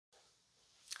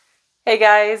Hey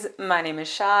guys, my name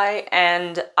is Shai,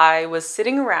 and I was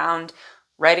sitting around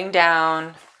writing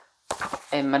down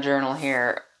in my journal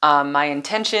here my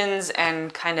intentions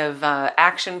and kind of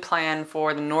action plan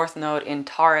for the North Node in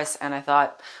Taurus, and I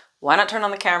thought, why not turn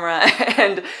on the camera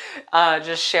and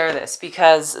just share this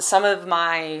because some of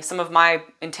my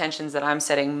intentions that I'm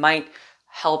setting might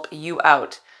help you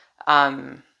out.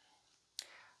 Um,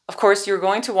 of course, you're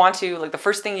going to want to, like, the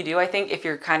first thing you do, I think, if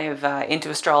you're kind of into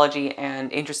astrology and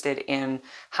interested in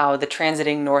how the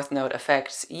transiting North Node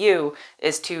affects you,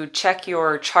 is to check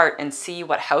your chart and see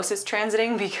what house is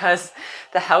transiting, because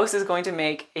the house is going to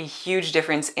make a huge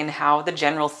difference in how the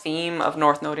general theme of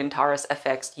North Node in Taurus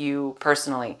affects you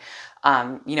personally.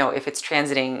 If it's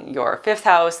transiting your fifth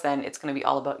house, then it's going to be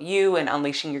all about you and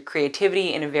unleashing your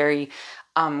creativity in a very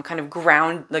kind of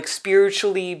like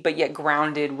spiritually, but yet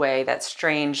grounded way, that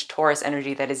strange Taurus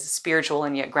energy that is spiritual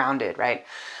and yet grounded, right?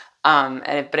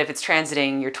 But if it's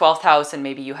transiting your 12th house and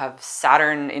maybe you have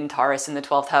Saturn in Taurus in the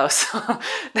 12th house,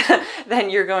 then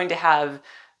you're going to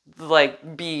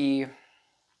be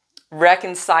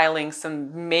reconciling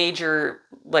some major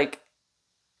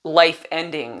life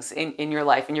endings in your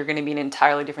life, and you're going to be in an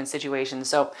entirely different situation.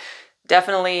 So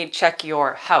definitely check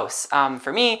your house.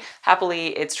 For me, happily,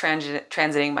 it's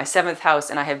transiting my 7th house,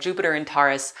 and I have Jupiter in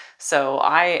Taurus, so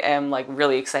I am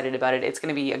really excited about it. It's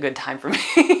going to be a good time for me.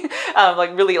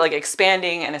 Really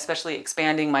expanding, and especially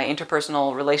expanding my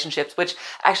interpersonal relationships, which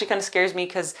actually kind of scares me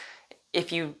because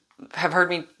if you have heard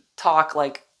me talk,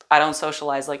 I don't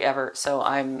socialize ever, so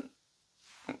I'm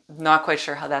not quite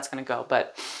sure how that's going to go,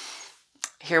 but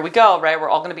here we go, right? We're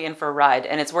all going to be in for a ride.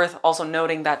 And it's worth also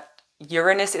noting that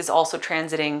Uranus is also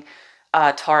transiting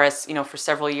Taurus, for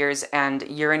several years, and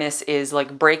Uranus is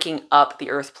breaking up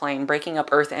the Earth plane, breaking up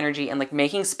Earth energy, and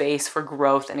making space for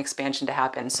growth and expansion to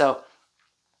happen. So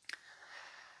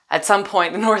at some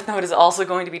point, the North Node is also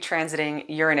going to be transiting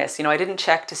Uranus. I didn't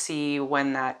check to see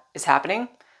when that is happening,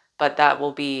 but that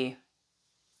will be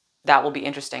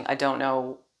interesting. I don't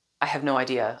know. I have no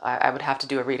idea. I would have to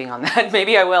do a reading on that.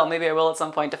 Maybe I will. Maybe I will at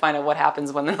some point to find out what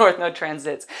happens when the North Node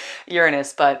transits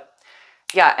Uranus. But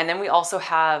yeah, and then we also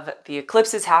have the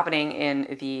eclipses happening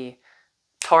in the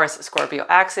Taurus Scorpio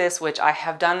Axis, which I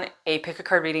have done a pick a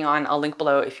card reading on. I'll link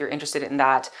below if you're interested in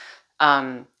that.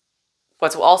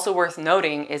 What's also worth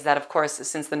noting is that, of course,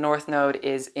 since the North Node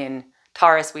is in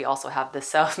Taurus, we also have the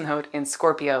South Node in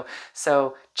Scorpio.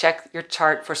 So check your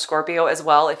chart for Scorpio as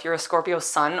well. If you're a Scorpio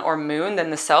sun or moon, then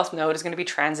the South Node is going to be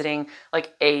transiting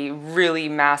a really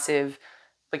massive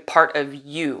part of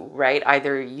you, right?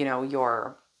 Either,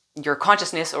 your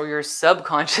consciousness or your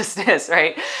subconsciousness,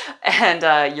 right?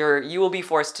 And you will be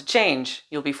forced to change.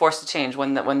 You'll be forced to change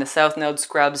when the South Node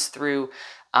scrubs through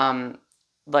a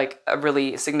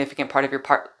really significant part of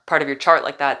your chart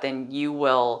like that. Then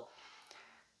you'll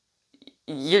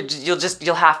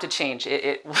have to change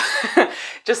it.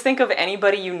 Just think of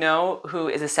anybody you know who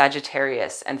is a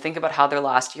Sagittarius and think about how their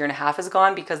last year and a half has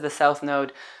gone, because the South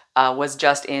Node was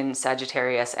just in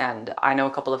Sagittarius, and I know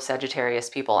a couple of Sagittarius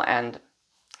people, and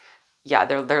yeah,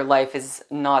 their life is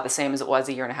not the same as it was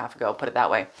a year and a half ago, put it that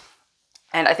way.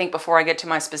 And I think before I get to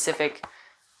my specific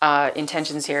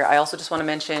intentions here, I also just want to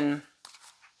mention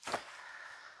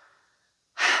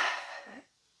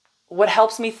what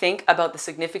helps me think about the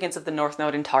significance of the North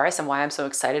Node in Taurus and why I'm so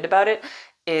excited about it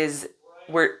is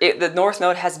the North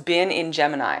Node has been in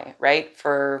Gemini, right,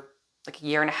 for a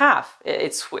year and a half.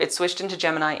 It switched into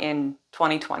Gemini in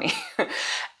 2020.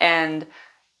 And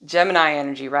Gemini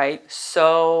energy, right?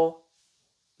 So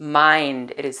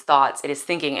mind, it is thoughts, it is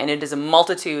thinking, and it is a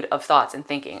multitude of thoughts and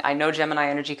thinking. I know Gemini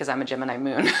energy because I'm a Gemini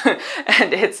moon.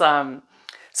 And it's so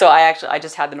I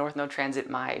just had the North Node transit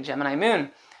my Gemini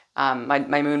moon.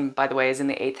 My moon, by the way, is in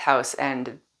the 8th house,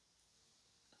 and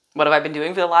what have I been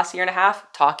doing for the last year and a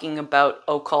half? Talking about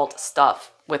occult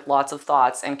stuff with lots of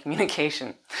thoughts and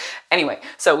communication. Anyway,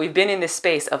 so we've been in this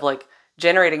space of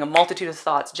generating a multitude of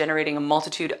thoughts, generating a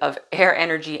multitude of air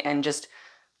energy, and just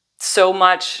so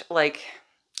much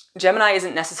Gemini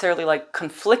isn't necessarily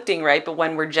conflicting, right? But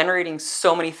when we're generating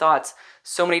so many thoughts,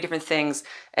 so many different things,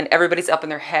 and everybody's up in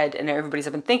their head and everybody's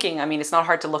up in thinking, I mean, it's not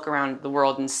hard to look around the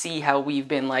world and see how we've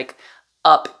been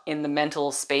up in the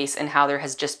mental space and how there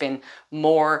has just been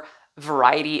more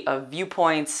variety of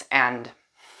viewpoints and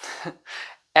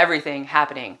everything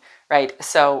happening, right?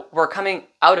 So we're coming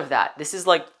out of that. This is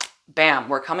bam,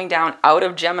 we're coming down out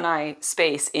of Gemini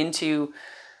space into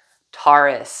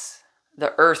Taurus,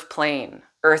 the earth plane,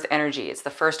 earth energy. It's the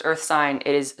first earth sign.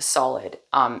 It is solid.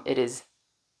 It is.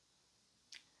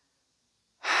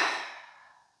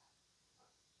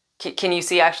 Can you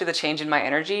see actually the change in my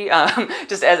energy?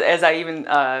 Just as I even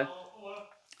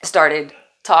started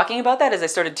talking about that, as I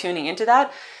started tuning into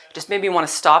that, it just made me want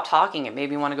to stop talking. It made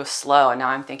me want to go slow. And now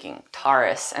I'm thinking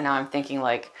Taurus. And now I'm thinking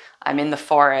like I'm in the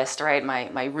forest, right?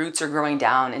 My roots are growing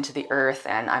down into the earth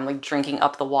and I'm like drinking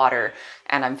up the water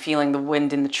and I'm feeling the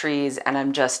wind in the trees and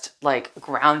I'm just like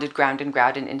grounded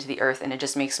into the earth. And it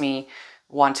just makes me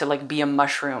want to like be a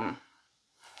mushroom.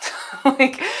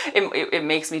 Like it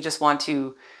makes me just want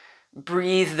to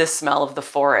breathe the smell of the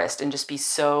forest and just be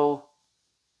so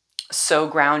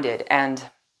grounded. And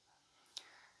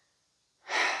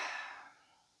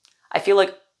I feel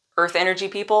like earth energy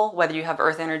people, whether you have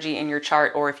earth energy in your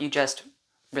chart or if you just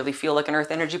really feel like an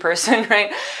earth energy person,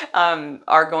 right,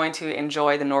 are going to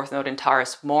enjoy the North Node in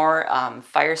Taurus more.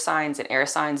 Fire signs and air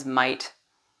signs might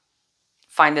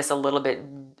find this a little bit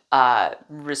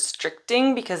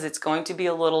restricting because it's going to be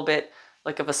a little bit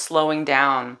like of a slowing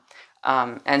down.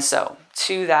 And so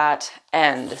to that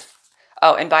end,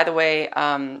 oh, and by the way,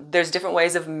 there's different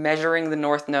ways of measuring the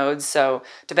North Nodes. So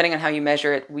depending on how you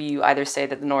measure it, we either say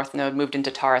that the North Node moved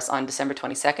into Taurus on December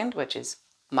 22nd, which is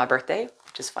my birthday,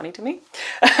 which is funny to me.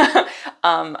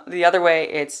 The other way,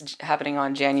 it's happening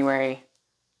on January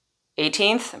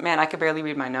 18th. Man, I could barely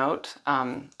read my note.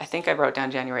 I think I wrote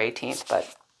down January 18th,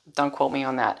 but don't quote me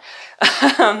on that.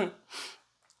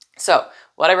 So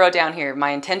what I wrote down here,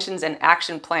 my intentions and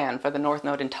action plan for the North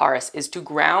Node in Taurus is to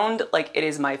ground like it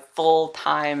is my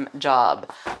full-time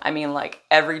job. I mean, like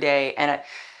every day. And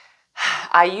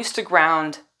I used to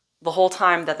ground the whole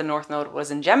time that the North Node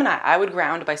was in Gemini. I would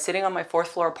ground by sitting on my 4th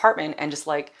floor apartment and just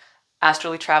like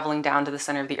astrally traveling down to the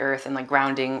center of the earth and like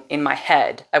grounding in my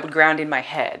head. I would ground in my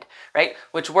head, right?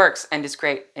 Which works and is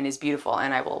great and is beautiful.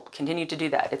 And I will continue to do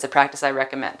that. It's a practice I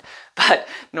recommend. But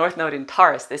North Node in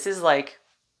Taurus, this is like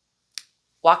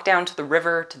walk down to the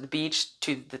river, to the beach,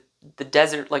 to the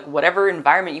desert, like whatever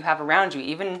environment you have around you,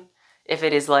 even if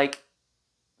it is like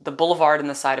the boulevard in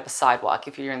the side of a sidewalk,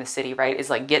 if you're in the city, right,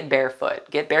 is like get barefoot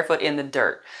in the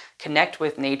dirt, connect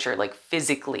with nature, like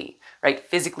physically, right?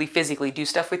 Physically, do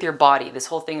stuff with your body. This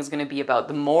whole thing is going to be about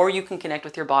the more you can connect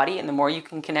with your body and the more you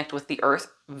can connect with the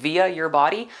earth via your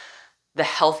body, the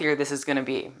healthier this is going to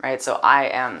be, right? So I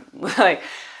am like,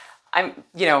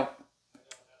 you know,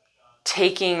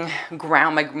 taking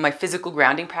my physical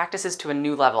grounding practices to a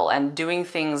new level and doing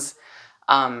things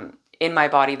in my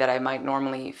body that I might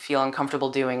normally feel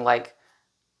uncomfortable doing. Like,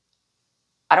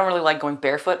 I don't really like going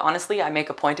barefoot, honestly. I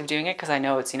make a point of doing it because I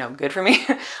know it's, you know, good for me.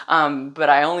 But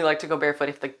I only like to go barefoot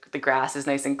if the grass is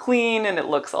nice and clean and it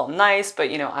looks all nice. But,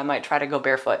 you know, I might try to go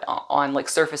barefoot on like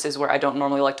surfaces where I don't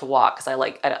normally like to walk because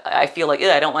I feel like,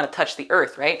 I don't want to touch the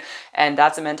earth, right? And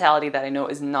that's a mentality that I know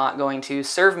is not going to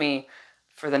serve me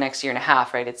for the next 1.5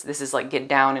 years, right? This is like get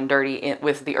down and dirty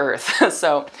with the earth.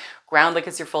 So ground like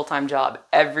it's your full-time job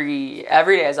every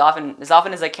day, as often as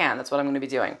I can. That's what I'm going to be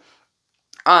doing.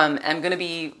 I'm going to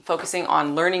be focusing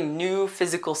on learning new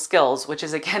physical skills, which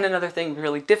is again another thing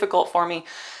really difficult for me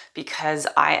because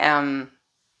I am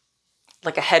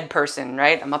like a head person,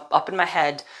 right? I'm up in my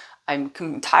head. I'm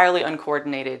entirely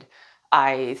uncoordinated.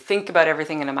 I think about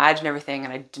everything and imagine everything,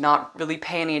 and I do not really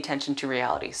pay any attention to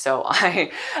reality. So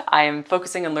I am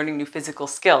focusing on learning new physical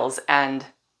skills. And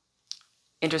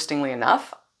interestingly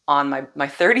enough, on my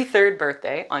 33rd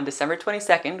birthday, on December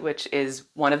 22nd, which is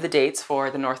one of the dates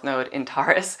for the North Node in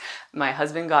Taurus, my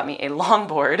husband got me a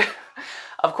longboard,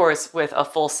 of course, with a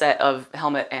full set of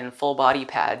helmet and full body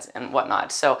pads and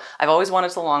whatnot. So I've always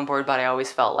wanted to longboard, but I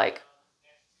always felt like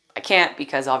I can't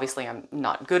because obviously I'm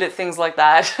not good at things like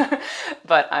that,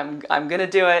 but I'm gonna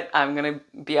do it. I'm gonna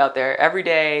be out there every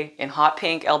day in hot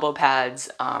pink elbow pads,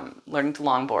 learning to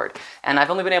longboard. And I've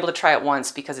only been able to try it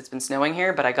once because it's been snowing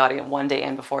here, but I got it one day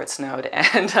in before it snowed.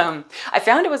 And I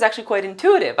found it was actually quite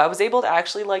intuitive. I was able to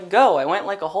actually like go. I went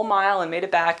like a whole mile and made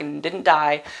it back and didn't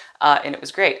die, and it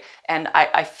was great. And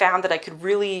I found that I could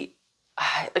really,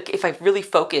 like if I really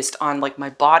focused on like my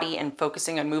body and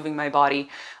focusing on moving my body,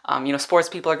 you know, sports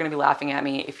people are going to be laughing at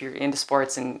me if you're into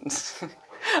sports, and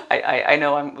I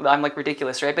know I'm like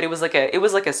ridiculous, right? But it was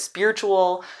like a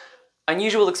spiritual,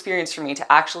 unusual experience for me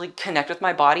to actually connect with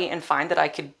my body and find that I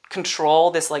could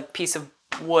control this like piece of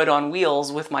wood on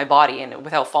wheels with my body and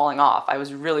without falling off. I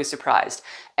was really surprised,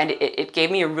 and it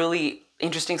gave me a really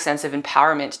interesting sense of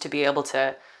empowerment to be able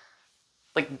to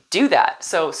like do that.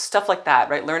 So stuff like that,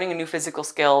 right? Learning a new physical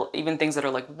skill, even things that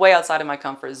are like way outside of my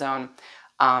comfort zone,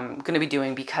 I'm going to be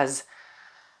doing because,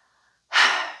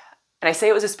 and I say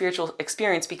it was a spiritual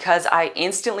experience because I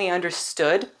instantly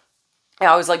understood.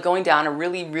 I was like going down a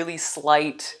really, really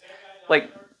slight like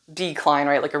decline,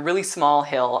 right? Like a really small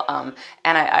hill.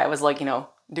 And I was like, you know,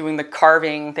 doing the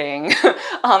carving thing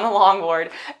on the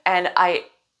longboard. And I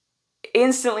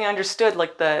instantly understood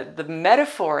like the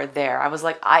metaphor there. I was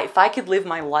like, if I could live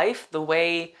my life the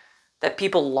way that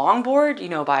people longboard, you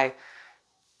know, by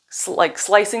like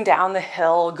slicing down the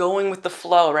hill, going with the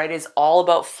flow, right? It's all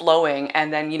about flowing.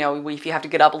 And then, you know, if you have to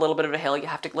get up a little bit of a hill, you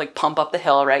have to like pump up the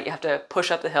hill, right? You have to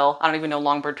push up the hill. I don't even know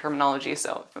longboard terminology.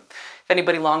 So if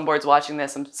anybody longboards watching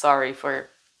this, I'm sorry for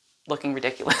looking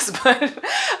ridiculous, but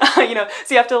you know,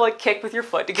 so you have to like kick with your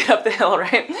foot to get up the hill,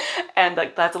 right? And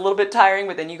like, that's a little bit tiring,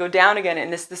 but then you go down again,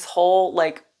 and this whole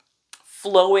like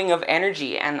flowing of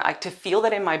energy, and like to feel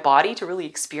that in my body, to really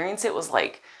experience it was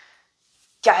like,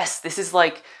 yes, this is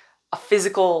like a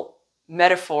physical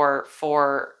metaphor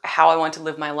for how I want to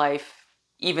live my life,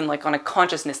 even like on a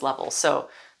consciousness level. So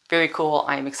very cool.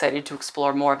 I'm excited to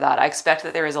explore more of that. I expect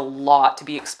that there is a lot to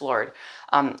be explored,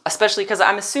 especially because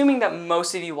I'm assuming that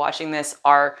most of you watching this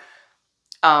are,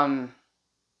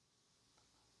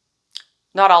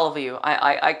 not all of you.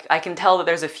 I can tell that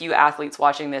there's a few athletes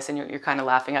watching this, and you're kind of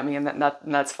laughing at me, and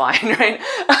that's fine, right?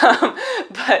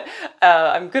 But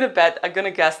I'm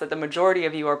gonna guess that the majority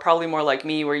of you are probably more like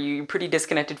me, where you're pretty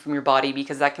disconnected from your body,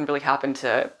 because that can really happen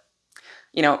to,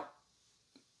 you know,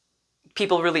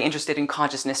 people really interested in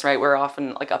consciousness, right? We're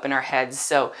often like up in our heads.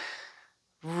 So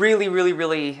really, really,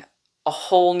 really a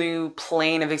whole new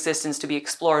plane of existence to be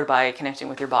explored by connecting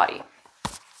with your body.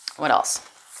 What else?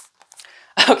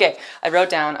 Okay, I wrote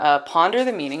down, ponder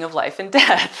the meaning of life and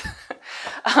death.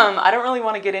 I don't really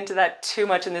want to get into that too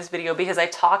much in this video, because I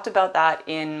talked about that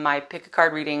in my pick a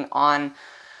card reading on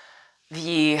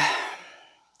the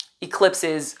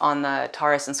eclipses on the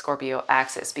Taurus and Scorpio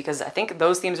axis, because I think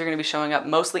those themes are going to be showing up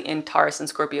mostly in Taurus and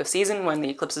Scorpio season when the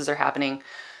eclipses are happening.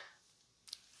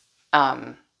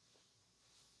 Yeah,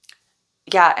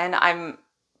 and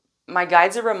my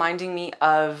guides are reminding me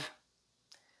of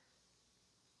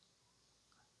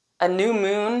a new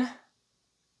moon,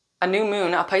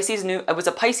 a Pisces new, it was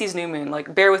a Pisces new moon.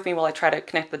 Like, bear with me while I try to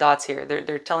connect the dots here.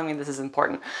 They're telling me this is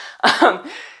important.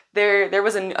 There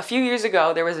was a few years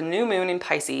ago, there was a new moon in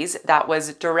Pisces that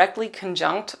was directly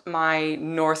conjunct my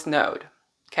North Node,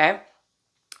 okay?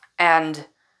 And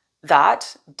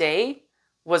that day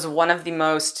was one of the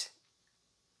most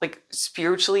like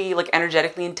spiritually, like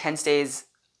energetically intense days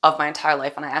of my entire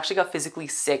life. And I actually got physically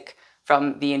sick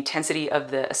from the intensity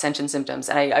of the ascension symptoms.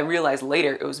 And I realized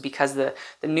later it was because the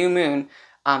new moon,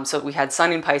 so we had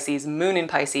sun in Pisces, moon in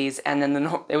Pisces, and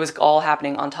then it was all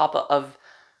happening on top of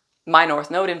my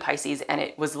North Node in Pisces. And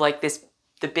it was like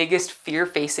the biggest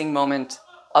fear-facing moment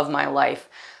of my life.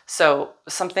 So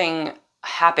something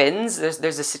happens,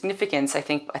 there's a significance. I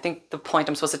think the point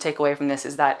I'm supposed to take away from this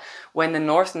is that when the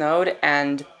North Node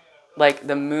and like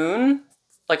the moon,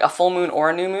 like a full moon or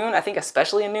a new moon, I think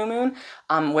especially a new moon,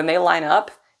 when they line up,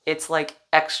 it's like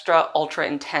extra ultra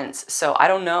intense. So I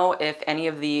don't know if any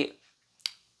of the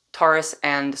Taurus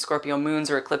and Scorpio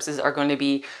moons or eclipses are going to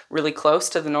be really close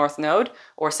to the North Node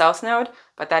or South Node,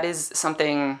 but that is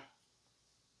something,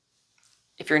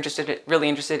 if you're really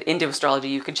interested into astrology,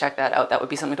 you can check that out. That would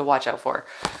be something to watch out for.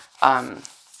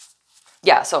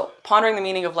 Yeah, so pondering the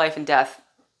meaning of life and death,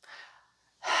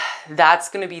 that's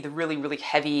going to be the really, really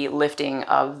heavy lifting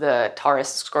of the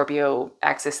Taurus-Scorpio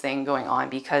axis thing going on,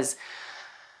 because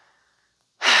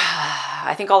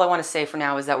I think all I want to say for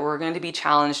now is that we're going to be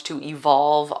challenged to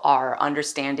evolve our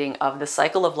understanding of the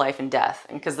cycle of life and death.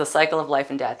 And because the cycle of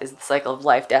life and death is the cycle of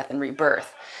life, death, and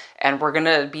rebirth. And we're going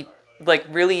to be like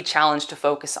really challenged to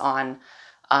focus on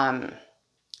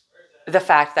the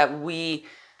fact that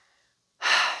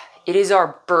it is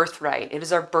our birthright. It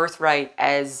is our birthright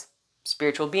as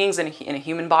spiritual beings in a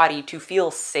human body to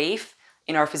feel safe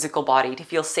in our physical body, to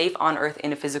feel safe on earth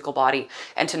in a physical body,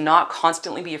 and to not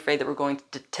constantly be afraid that we're going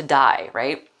to die,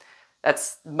 right?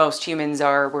 That's, most humans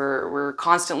are, we're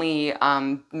constantly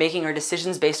making our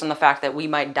decisions based on the fact that we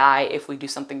might die if we do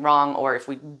something wrong or if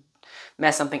we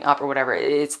mess something up or whatever.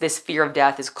 It's this fear of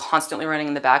death is constantly running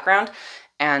in the background,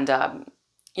 and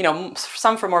you know,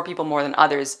 some for more people more than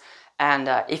others. And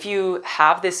if you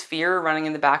have this fear running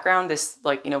in the background, this,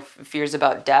 like, you know, fears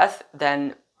about death,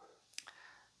 then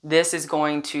this is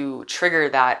going to trigger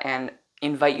that and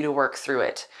invite you to work through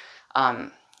it.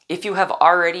 If you have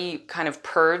already kind of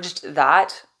purged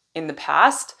that in the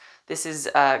past, this is,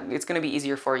 it's going to be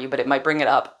easier for you, but it might bring it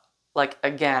up like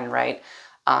again, right?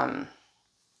 I'm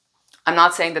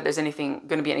not saying that there's going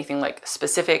to be anything like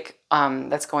specific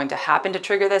that's going to happen to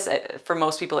trigger this. For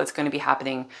most people, it's going to be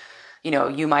happening. You know,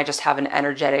 you might just have an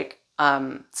energetic,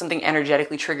 something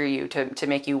energetically trigger you to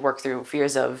make you work through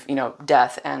fears of, you know,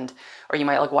 death, or you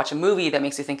might like watch a movie that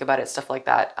makes you think about it, stuff like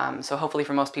that. So hopefully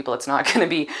for most people, it's not going to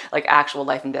be like actual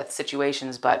life and death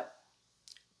situations, but,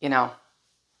 you know,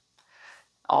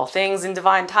 all things in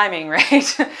divine timing,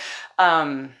 right?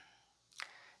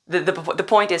 The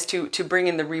point is to bring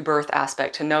in the rebirth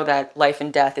aspect, to know that life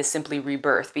and death is simply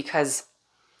rebirth, because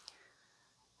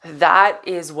that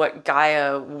is what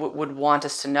Gaia would want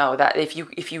us to know. That if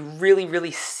you really,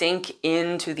 really sink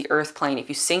into the earth plane, if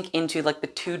you sink into like the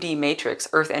 2D matrix,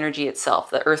 earth energy itself,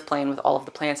 the earth plane with all of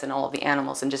the plants and all of the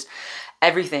animals and just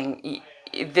everything,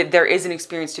 there is an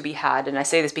experience to be had. And I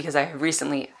say this because I have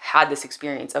recently had this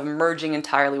experience of merging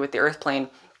entirely with the earth plane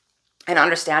and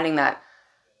understanding that,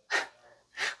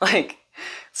 like,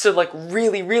 so like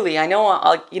really, really, I know,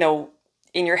 like, you know,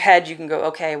 in your head, you can go,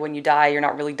 okay, when you die, you're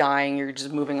not really dying, you're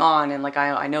just moving on. And like,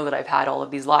 I know that I've had all of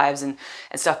these lives and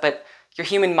stuff, but your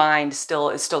human mind is still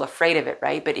afraid of it,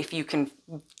 right? But if you can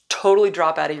totally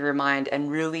drop out of your mind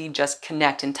and really just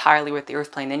connect entirely with the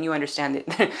earth plane, then you understand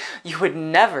that you would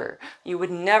never,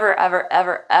 ever,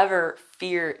 ever, ever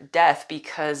fear death,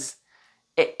 because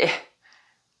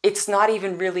it's not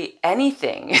even really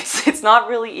anything. It's not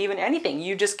really even anything.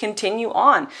 You just continue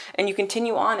on, and you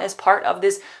continue on as part of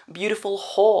this beautiful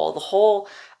whole,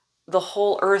 the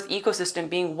whole earth ecosystem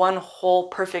being one whole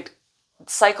perfect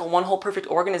cycle, one whole perfect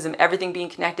organism, everything being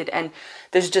connected, and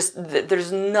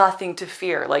there's nothing to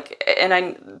fear. Like,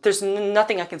 and there's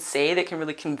nothing I can say that can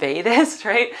really convey this,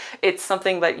 right? It's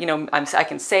something that, you know, I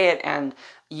can say it and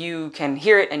you can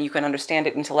hear it and you can understand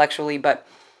it intellectually, but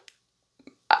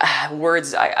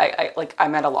words,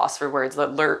 I'm at a loss for words.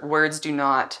 Words do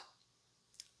not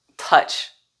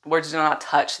touch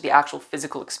the actual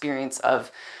physical experience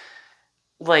of,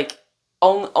 like,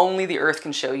 only the earth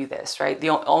can show you this, right?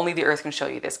 Only the earth can show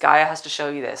you this. Gaia has to show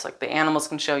you this. Like, the animals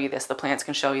can show you this. The plants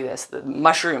can show you this. The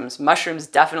mushrooms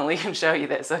definitely can show you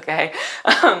this, okay?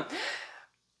 And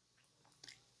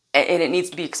it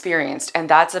needs to be experienced. And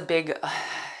that's a big,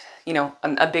 you know,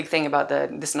 a big thing about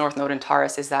this North Node in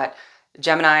Taurus is that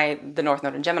Gemini, the North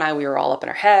Node in Gemini, we were all up in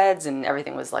our heads and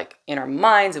everything was like in our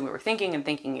minds, and we were thinking and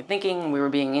thinking and thinking, and we were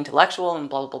being intellectual and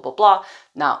blah, blah, blah, blah.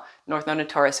 Now, North Node in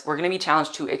Taurus, we're going to be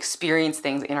challenged to experience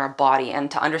things in our body and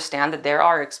to understand that there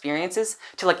are experiences,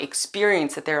 to like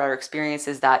experience that there are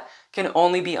experiences that can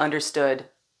only be understood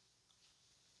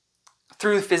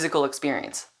through physical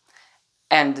experience.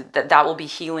 And that will be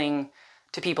healing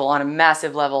to people on a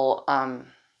massive level,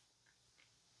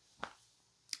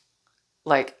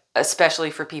 like, especially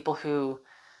for people who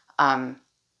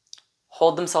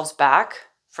hold themselves back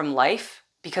from life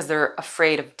because they're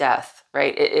afraid of death,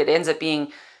 right? It ends up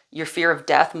being your fear of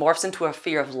death morphs into a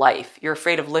fear of life. You're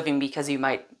afraid of living because you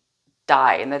might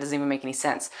die, and that doesn't even make any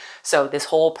sense. So this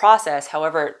whole process,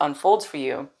 however it unfolds for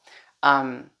you,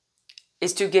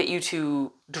 is to get you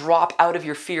to drop out of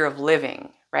your fear of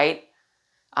living, right?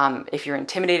 If you're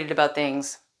intimidated about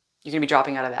things, you're going to be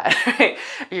dropping out of that, right?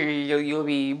 You'll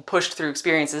be pushed through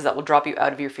experiences that will drop you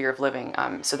out of your fear of living,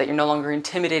 so that you're no longer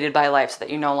intimidated by life, so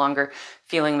that you're no longer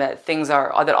feeling that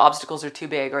that obstacles are too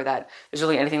big, or that there's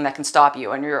really anything that can stop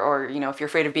you. And you know, if you're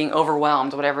afraid of being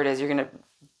overwhelmed, whatever it is,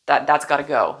 that's got to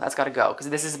go. That's got to go. Because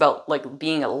this is about like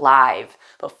being alive,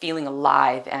 about feeling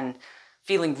alive and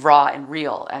feeling raw and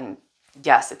real. And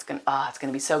yes, it's gonna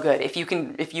be so good. If you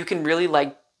can really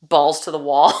like balls to the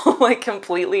wall, like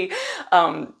completely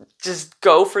just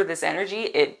go for this energy,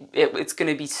 it's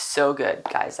gonna be so good,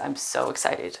 guys. I'm so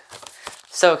excited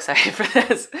for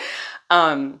this.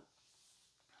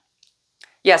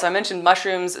 Yeah, so I mentioned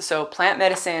mushrooms. So plant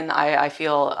medicine, I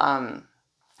feel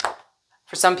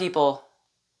for some people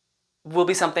will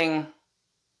be something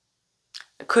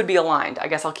that could be aligned. I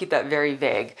guess I'll keep that very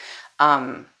vague.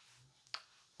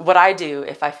 What I do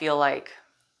if I feel like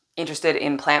interested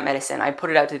in plant medicine, I put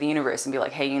it out to the universe and be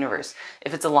like, hey universe,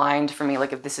 if it's aligned for me,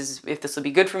 like if this will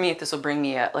be good for me, if this will bring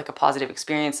me a positive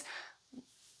experience,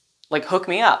 like hook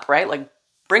me up, right? Like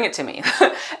bring it to me.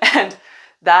 And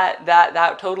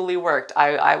that totally worked.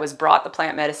 I was brought the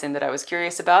plant medicine that I was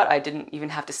curious about. I didn't even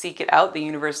have to seek it out. The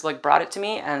universe like brought it to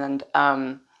me, and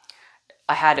I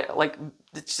had like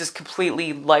just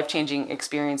completely life-changing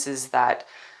experiences that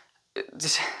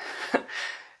just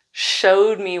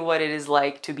showed me what it is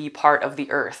like to be part of the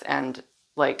earth. And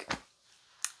like,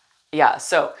 yeah,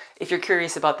 so if you're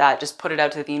curious about that, just put it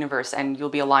out to the universe and you'll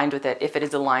be aligned with it if it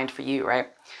is aligned for you, right?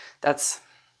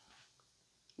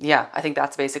 Yeah, I think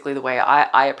that's basically the way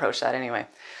I approach that anyway.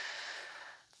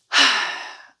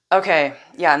 Okay,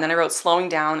 yeah, and then I wrote slowing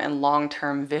down and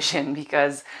long-term vision,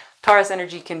 because Taurus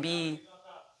energy can be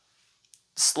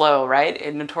slow,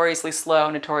 right? Notoriously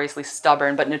slow, notoriously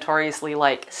stubborn, but notoriously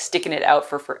like sticking it out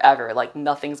for forever. Like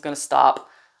nothing's gonna stop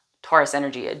Taurus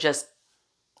energy. It just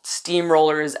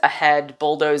steamrollers ahead,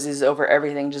 bulldozes over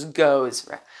everything, just goes.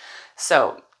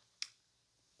 So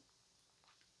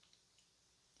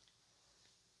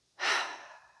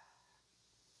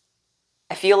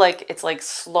I feel like it's like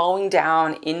slowing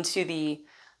down into the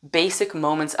basic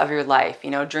moments of your life, you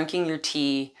know, drinking your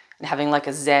tea and having like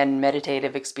a Zen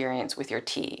meditative experience with your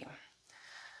tea.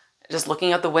 Just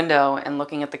looking out the window and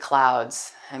looking at the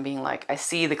clouds and being like, I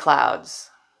see the clouds.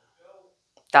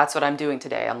 That's what I'm doing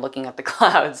today. I'm looking at the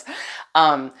clouds.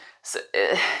 So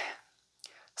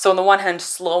on the one hand,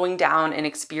 slowing down and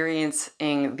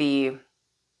experiencing the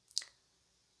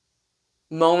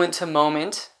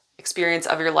moment-to-moment experience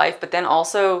of your life, but then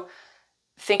also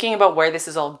thinking about where this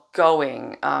is all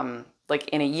going, like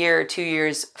in a year, 2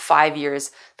 years, 5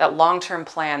 years, that long-term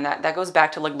plan, that goes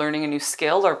back to like learning a new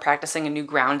skill or practicing a new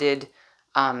grounded,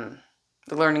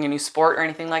 learning a new sport or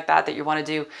anything like that you want to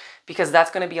do, because that's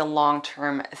going to be a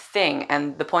long-term thing.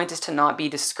 And the point is to not be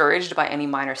discouraged by any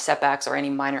minor setbacks or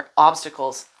any minor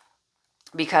obstacles,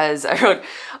 because I wrote,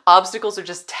 obstacles are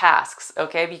just tasks,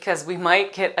 okay? Because we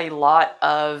might get a lot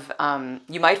of,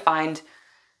 you might find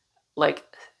like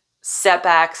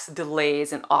setbacks,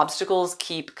 delays, and obstacles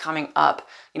keep coming up.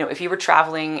 You know, if you were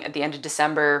traveling at the end of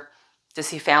December to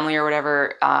see family or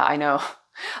whatever, I know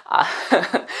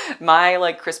my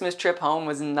like Christmas trip home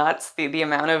was nuts. The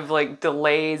amount of like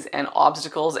delays and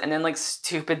obstacles and then like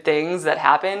stupid things that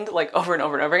happened like over and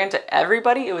over and over again to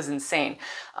everybody, it was insane.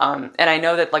 And I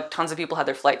know that like tons of people had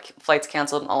their flights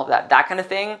canceled and all of that kind of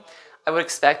thing. I would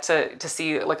expect to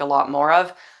see like a lot more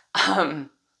of.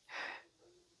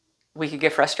 We could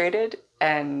get frustrated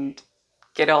and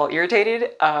get all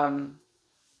irritated,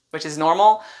 which is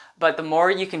normal. But the more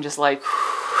you can just like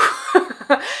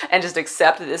and just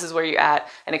accept that this is where you're at,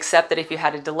 and accept that if you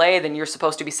had a delay, then you're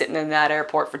supposed to be sitting in that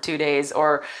airport for 2 days.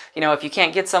 Or, you know, if you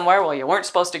can't get somewhere, well, you weren't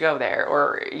supposed to go there.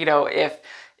 Or, you know, if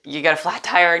you got a flat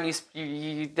tire and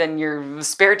then your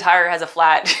spare tire has a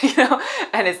flat, you know,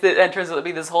 and it turns out to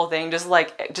be this whole thing.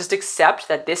 Just accept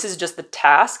that this is just the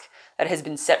task that has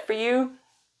been set for you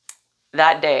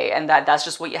that day, and that's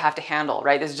just what you have to handle,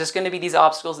 right? There's just going to be these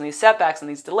obstacles and these setbacks and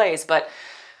these delays, but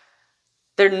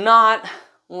they're not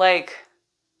like,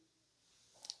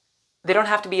 they don't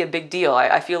have to be a big deal.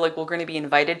 I feel like we're going to be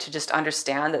invited to just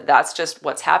understand that that's just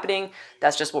what's happening.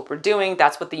 That's just what we're doing.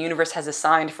 That's what the universe has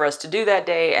assigned for us to do that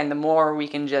day. And the more we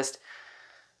can just,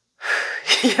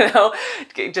 you know,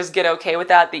 just get okay with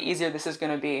that, the easier this is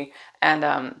going to be. And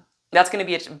that's going to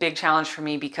be a big challenge for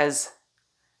me because,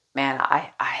 man,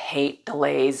 I hate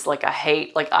delays. Like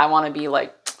I want to be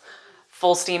like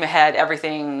full steam ahead,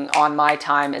 everything on my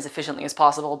time as efficiently as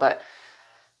possible. But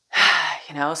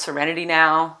you know, serenity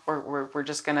now. We're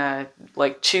just gonna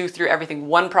like chew through everything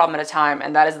one problem at a time,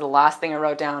 and that is the last thing I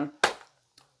wrote down.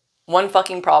 One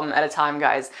fucking problem at a time,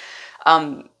 guys.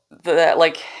 With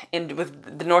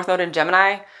the North Node in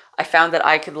Gemini, I found that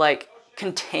I could like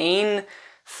contain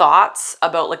thoughts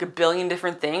about like a billion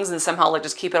different things and somehow like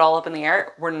just keep it all up in the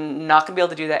air. We're not gonna be able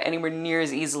to do that anywhere near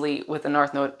as easily with the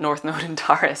North Node in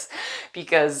Taurus,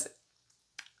 because,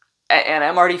 and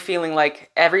I'm already feeling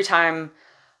like every time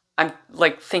I'm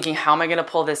like thinking, how am I going to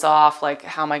pull this off? Like,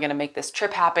 how am I going to make this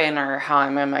trip happen? Or how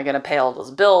am I going to pay all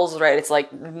those bills, right? It's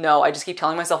like, no, I just keep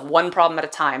telling myself one problem at a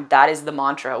time. That is the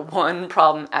mantra, one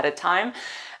problem at a time.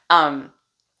 And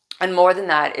more than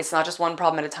that, it's not just one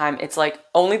problem at a time. It's like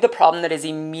only the problem that is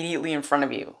immediately in front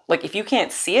of you. Like if you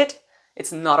can't see it,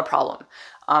 it's not a problem.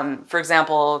 For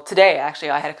example, today, actually,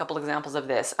 I had a couple examples of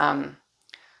this.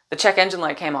 The check engine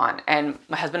light came on and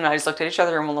my husband and I just looked at each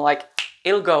other and we were like,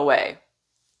 it'll go away.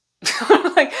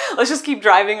 Like, let's just keep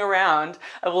driving around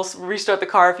and we'll restart the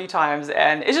car a few times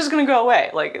and it's just gonna go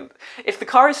away. Like, if the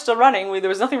car is still running, there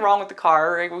was nothing wrong with the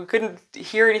car, right? We couldn't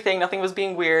hear anything, nothing was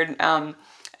being weird. And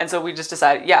so we just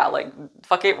decided, yeah, like,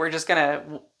 fuck it, we're just gonna,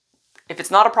 if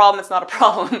it's not a problem, it's not a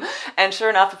problem. And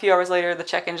sure enough, a few hours later, the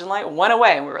check engine light went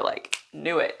away and we were like,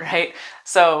 knew it, right?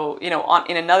 So, you know,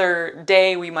 in another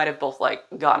day, we might have both like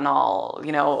gotten all,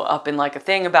 you know, up in like a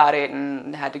thing about it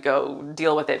and had to go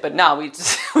deal with it. But no, we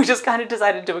just kind of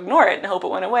decided to ignore it and hope it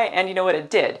went away. And you know what, it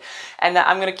did. And that,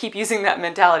 I'm going to keep using that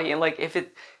mentality. And like, if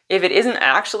it isn't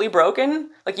actually broken,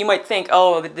 like you might think,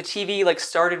 oh, the TV like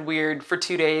started weird for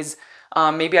 2 days.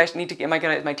 Maybe I need to get,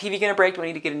 is my TV gonna break? Do I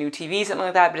need to get a new TV? Something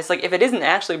like that. But it's like, if it isn't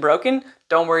actually broken,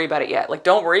 don't worry about it yet. Like,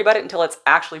 don't worry about it until it's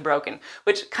actually broken,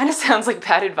 which kind of sounds like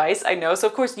bad advice, I know. So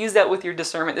of course, use that with your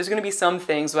discernment. There's gonna be some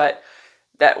things that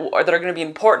are gonna be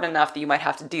important enough that you might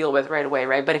have to deal with right away,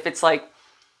 right? But if it's like,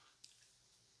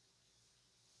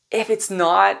 if it's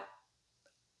not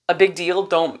a big deal,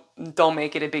 don't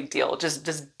make it a big deal.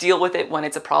 Just deal with it when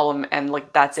it's a problem, and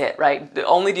like, that's it, right?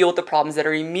 Only deal with the problems that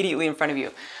are immediately in front of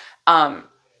you.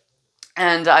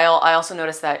 And I also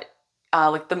noticed that,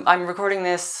 I'm recording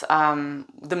this, the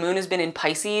moon has been in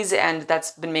Pisces, and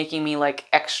that's been making me like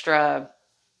extra,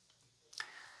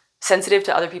 sensitive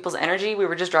to other people's energy. We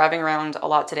were just driving around a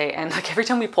lot today, and like every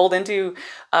time we pulled into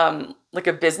like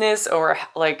a business or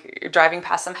like driving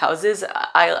past some houses,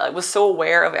 I was so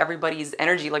aware of everybody's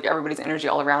energy, like everybody's energy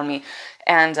all around me.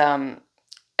 And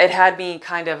it had me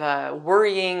kind of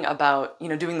worrying about, you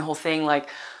know, doing the whole thing like,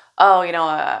 oh, you know,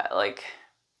 like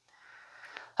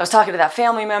I was talking to that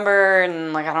family member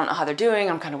and like, I don't know how they're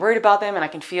doing. I'm kind of worried about them and I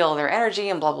can feel their energy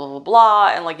and blah, blah, blah, blah.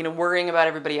 And like, you know, worrying about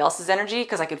everybody else's energy,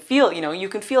 because I could feel, you know, you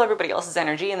can feel everybody else's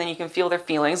energy and then you can feel their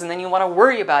feelings and then you want to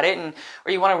worry about it. And,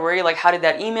 or you want to worry like, how did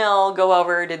that email go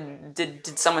over?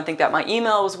 Did someone think that my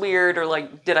email was weird? Or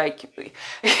like, did I,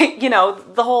 you know,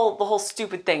 the whole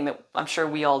stupid thing that I'm sure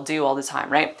we all do all the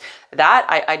time, right? That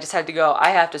I just had to go,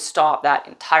 I have to stop that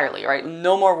entirely, right?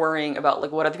 No more worrying about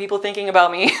like what other people thinking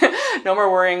about me. No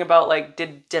more worrying about like,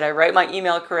 did I write my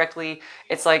email correctly?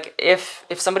 It's like, if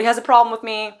somebody has a problem with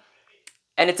me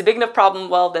and it's a big enough problem,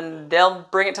 well, then they'll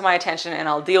bring it to my attention and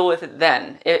I'll deal with it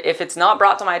then. If it's not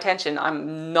brought to my attention,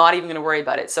 I'm not even gonna worry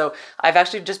about it. So I've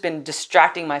actually just been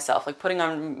distracting myself, like putting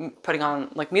on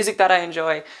like music that I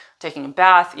enjoy, taking a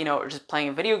bath, you know, or just playing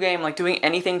a video game, like doing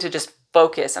anything to just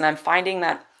focus. And I'm finding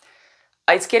that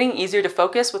it's getting easier to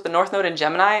focus with the North Node in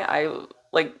Gemini. I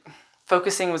like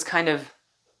focusing was kind of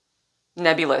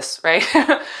nebulous, right?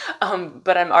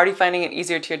 But I'm already finding it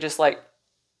easier to just like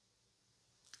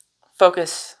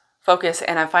focus.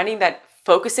 And I'm finding that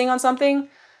focusing on something,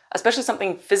 especially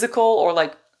something physical or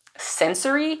like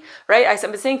sensory, right? I've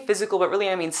been saying physical, but really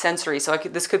I mean sensory. So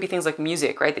this could be things like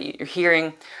music, right? That you're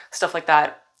hearing, stuff like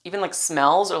that. Even like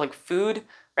smells or like food,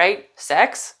 right?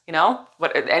 Sex, you know,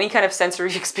 any kind of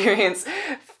sensory experience,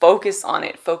 focus on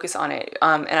it.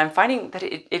 And I'm finding that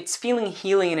it's feeling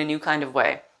healing in a new kind of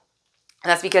way. And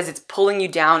that's because it's pulling you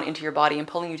down into your body and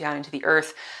pulling you down into the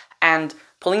earth and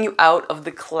pulling you out of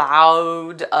the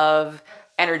cloud of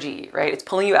energy, right? It's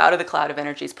pulling you out of the cloud of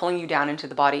energy. It's pulling you down into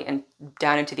the body and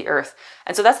down into the earth.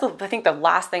 And so that's I think the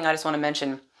last thing I just want to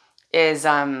mention is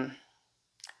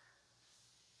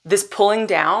this pulling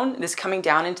down, this coming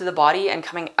down into the body and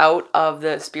coming out of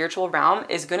the spiritual realm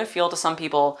is going to feel to some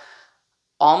people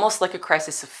almost like a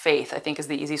crisis of faith, I think is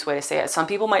the easiest way to say it. Some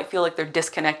people might feel like they're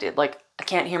disconnected, like I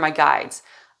can't hear my guides.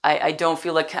 I don't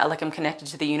feel like I'm connected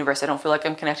to the universe. I don't feel like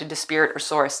I'm connected to spirit or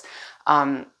source.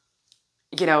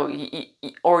 You know,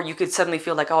 or you could suddenly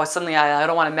feel like, oh, suddenly I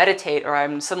don't want to meditate, or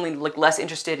I'm suddenly like less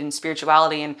interested in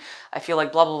spirituality and I feel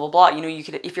like blah, blah, blah, blah. You know, you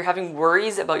could, if you're having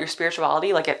worries about your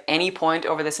spirituality, like at any point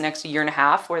over this next year and a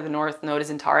half where the North Node is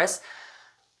in Taurus,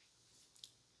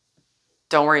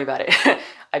 don't worry about it.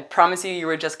 I promise you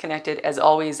were just connected as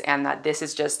always, and that this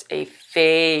is just a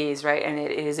phase, right? And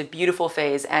it is a beautiful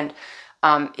phase. And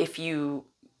if you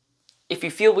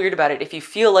feel weird about it, if you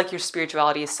feel like your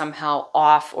spirituality is somehow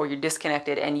off or you're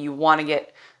disconnected and you want to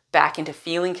get back into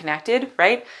feeling connected,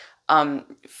 right?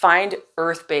 Find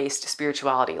earth-based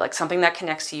spirituality, like something that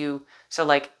connects you. So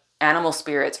like animal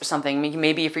spirits or something.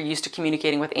 Maybe if you're used to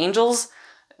communicating with angels,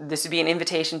 this would be an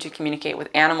invitation to communicate with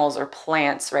animals or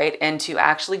plants, right? And to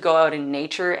actually go out in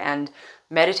nature and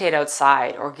meditate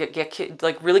outside, or get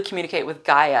like really communicate with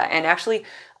Gaia, and actually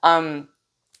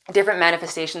different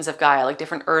manifestations of Gaia, like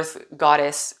different earth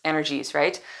goddess energies,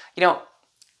 right? You know,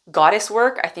 goddess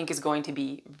work, I think, is going to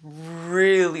be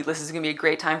really, this is going to be a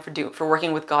great time for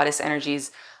working with goddess energies.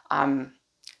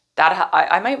 That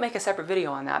I might make a separate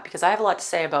video on that, because I have a lot to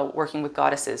say about working with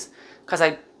goddesses, because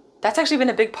that's actually been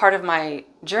a big part of my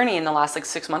journey in the last like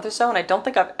 6 months or so, and I don't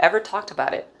think I've ever talked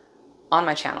about it on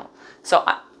my channel. So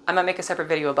I might make a separate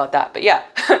video about that. But yeah,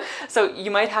 so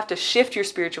you might have to shift your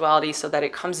spirituality so that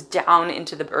it comes down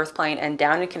into the earth plane and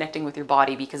down and connecting with your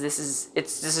body, because this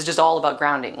is just all about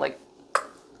grounding, like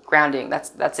grounding.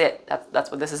 That's it.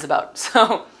 That's what this is about.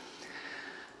 So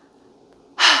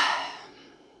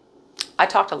I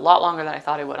talked a lot longer than I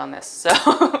thought I would on this. So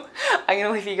I'm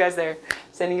gonna leave you guys there.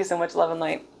 Sending you so much love and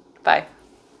light. Bye.